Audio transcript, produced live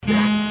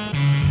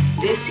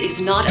This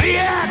is not the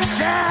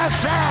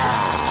XFL!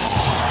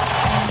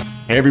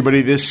 Hey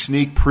everybody, this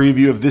sneak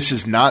preview of This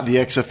Is Not the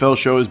XFL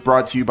Show is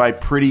brought to you by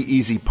Pretty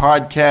Easy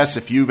Podcasts.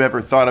 If you've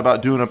ever thought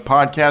about doing a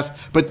podcast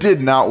but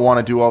did not want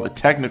to do all the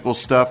technical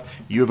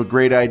stuff, you have a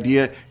great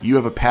idea, you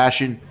have a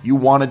passion, you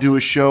want to do a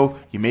show,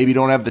 you maybe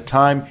don't have the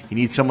time, you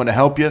need someone to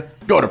help you,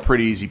 go to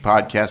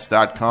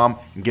PrettyEasyPodcast.com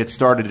and get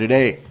started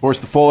today. Of course,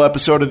 the full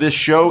episode of this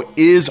show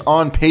is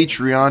on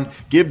Patreon.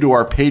 Give to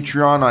our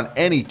Patreon on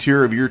any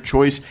tier of your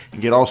choice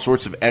and get all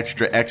sorts of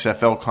extra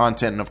XFL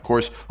content and, of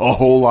course, a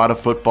whole lot of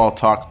football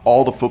talk,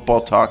 all the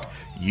football talk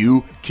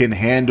you can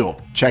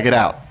handle. Check it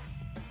out.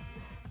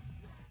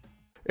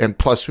 And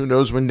plus, who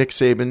knows when Nick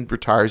Saban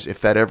retires,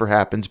 if that ever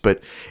happens.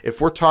 But if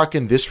we're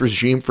talking this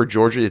regime for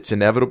Georgia, it's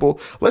inevitable.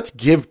 Let's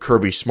give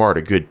Kirby Smart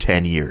a good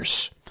 10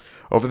 years.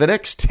 Over the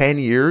next 10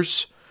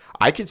 years,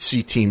 I could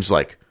see teams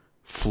like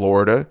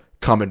Florida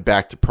coming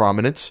back to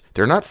prominence.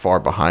 They're not far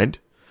behind.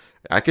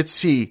 I could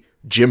see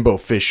Jimbo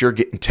Fisher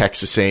getting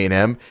Texas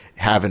A&M,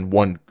 having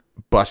one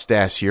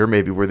bust-ass year,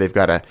 maybe where they've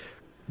got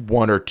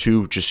one or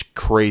two just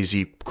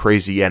crazy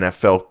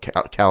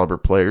NFL caliber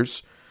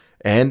players.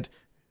 And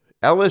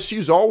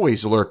LSU's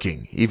always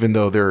lurking, even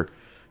though they're,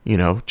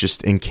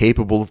 just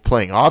incapable of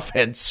playing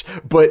offense.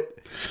 But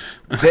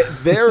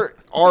there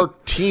are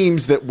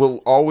teams that will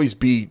always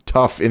be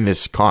tough in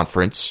this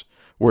conference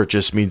where it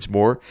just means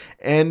more.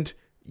 And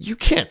you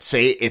can't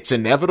say it's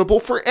inevitable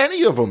for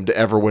any of them to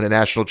ever win a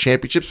national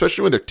championship,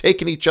 especially when they're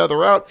taking each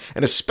other out,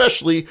 and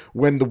especially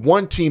when the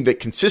one team that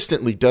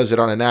consistently does it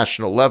on a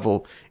national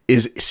level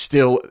is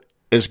still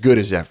as good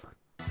as ever.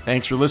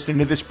 Thanks for listening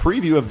to this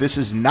preview of This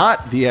Is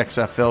Not the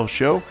XFL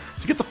Show.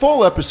 To get the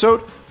full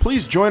episode,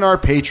 please join our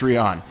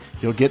Patreon.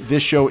 You'll get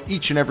this show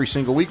each and every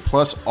single week,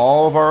 plus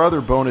all of our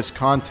other bonus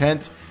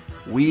content.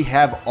 We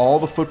have all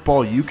the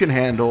football you can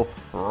handle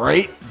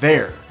right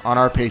there on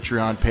our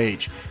Patreon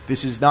page.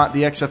 This Is Not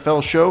the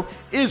XFL Show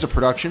is a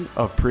production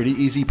of Pretty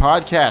Easy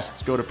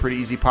Podcasts. Go to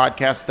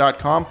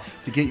PrettyEasyPodcast.com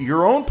to get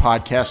your own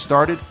podcast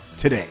started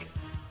today.